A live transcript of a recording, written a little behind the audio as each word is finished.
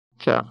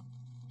Sir,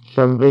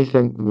 some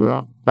recent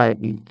work by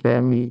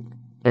Fermi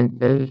and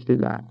Leo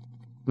Szilard,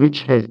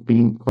 which has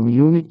been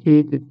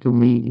communicated to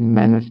me in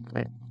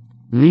manuscript,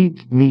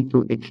 leads me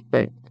to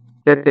expect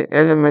that the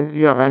element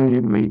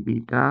uranium may be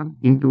turned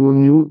into a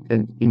new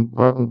and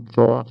important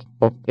source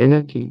of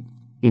energy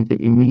in the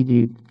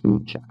immediate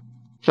future.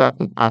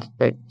 Certain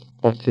aspects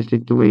of the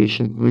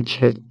situation which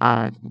has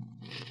arisen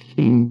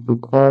seem to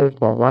call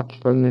for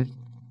watchfulness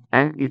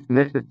and, if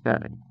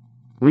necessary,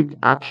 quick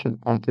action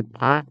on the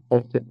part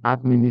of the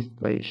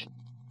administration.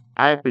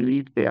 I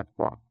believe,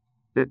 therefore,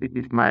 that it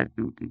is my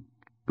duty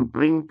to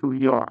bring to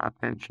your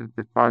attention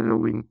the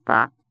following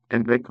facts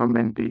and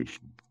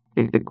recommendations.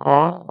 In the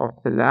course of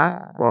the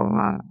last 4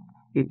 months,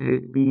 it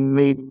has been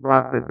made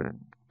possible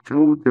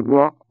through the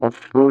work of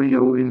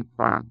Leo in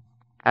France,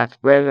 as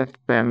well as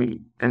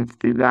Fermi and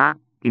Szilard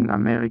in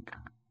America,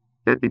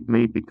 that it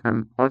may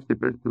become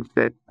possible to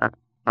set up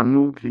a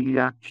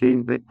nuclear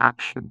chain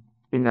reaction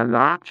in a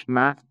large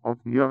mass of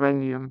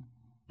uranium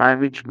by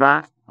which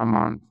vast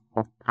amounts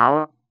of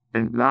power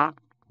and large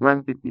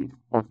quantities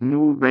of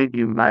new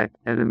radium-like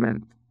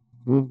elements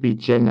will be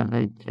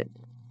generated.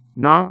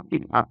 Now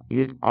it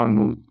appears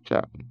almost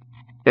certain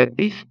that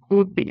this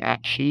could be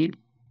achieved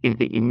in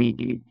the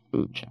immediate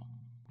future.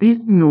 This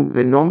new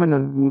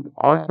phenomenon would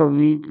also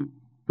lead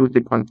to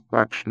the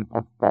construction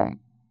of bombs,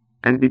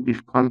 and it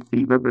is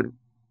conceivable,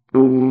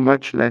 though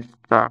much less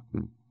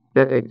certain,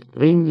 that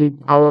extremely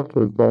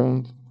powerful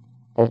bombs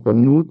of a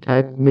new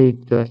type may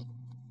just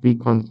be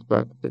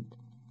constructed.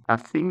 A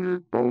single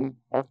bomb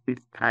of this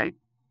type,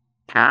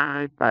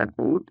 carried by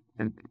boat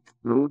and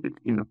exploded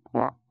in a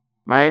port,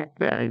 might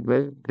very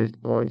well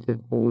destroy the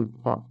whole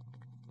port,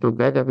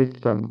 together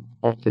with some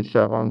of the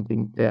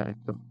surrounding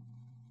territory.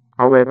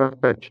 However,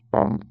 such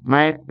bombs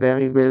might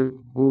very well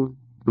prove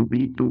to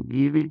be too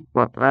heavy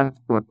for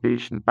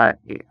transportation by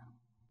air.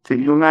 The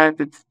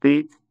United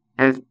States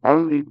has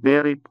only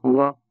very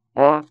poor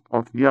ores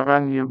of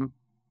uranium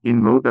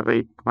in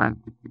moderate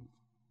quantities.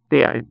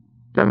 There is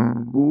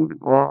some good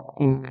ore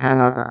in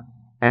Canada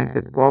and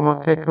the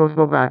former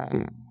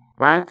Czechoslovakia,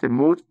 while the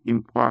most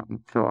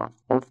important source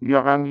of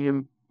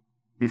uranium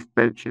is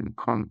Belgian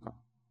Congo.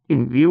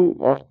 In view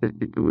of the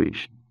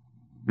situation,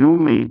 you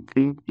may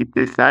think it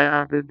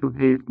desirable to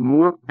have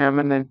more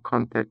permanent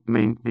contact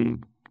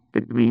maintained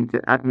between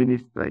the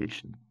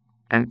administration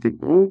and the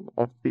group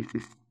of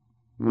physicists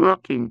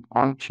working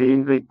on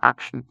chain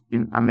reactions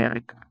in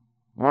America.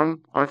 One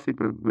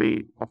possible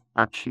way of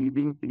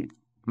achieving this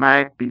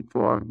might be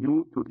for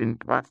you to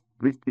entrust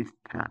with this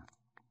task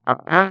a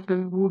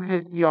person who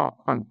has your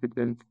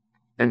confidence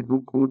and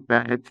who could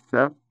perhaps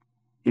serve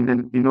in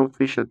an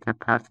unofficial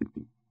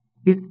capacity.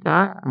 This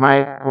task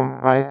might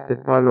comprise the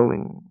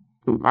following: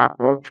 to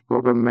approach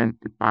government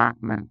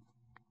departments,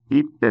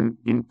 keep them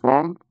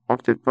informed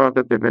of the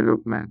further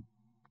development,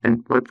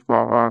 and put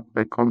forward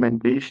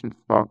recommendations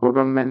for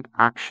government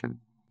action,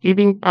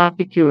 giving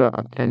particular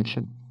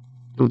attention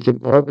to the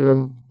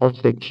problem of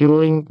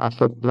securing a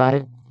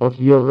supply of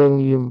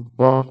uranium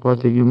ore for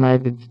the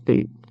United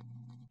States,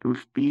 to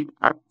speed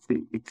up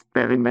the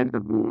experimental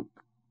work,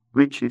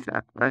 which is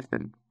at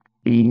present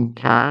being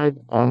carried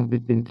on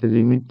within the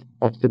limits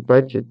of the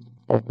budget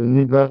of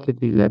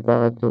university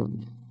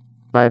laboratories,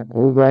 by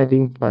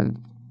providing funds,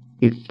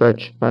 if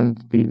such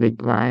funds be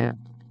required,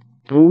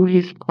 through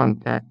his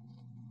contacts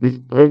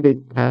with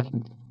private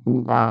persons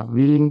who are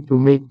willing to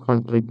make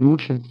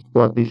contributions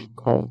for this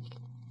cause,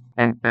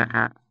 and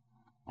perhaps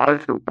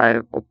also by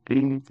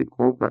obtaining the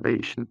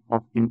cooperation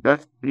of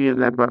industrial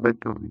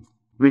laboratories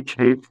which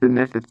have the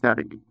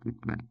necessary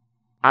equipment.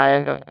 I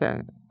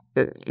understand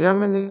that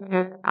Germany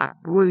has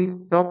actually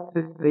stopped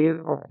the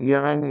sale of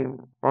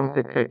uranium from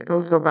the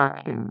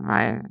Czechoslovakian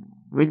mine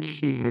which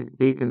she has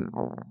taken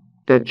over.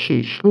 That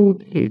she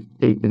should have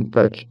taken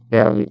such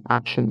early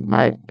action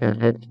might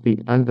perhaps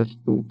be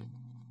understood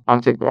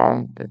on the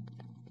ground that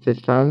the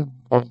son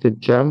of the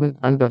German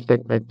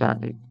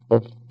Undersecretary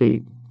of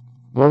State,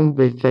 von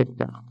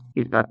Weizsäcker,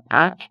 is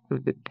attached to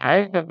the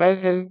Kaiser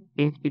Wilhelm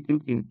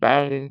Institute in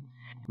Berlin,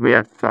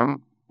 where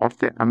some of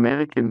the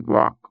American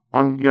work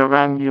on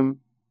uranium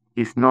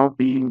is now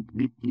being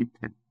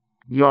repeated.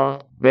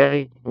 Yours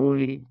very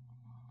truly,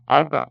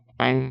 Albert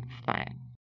Einstein.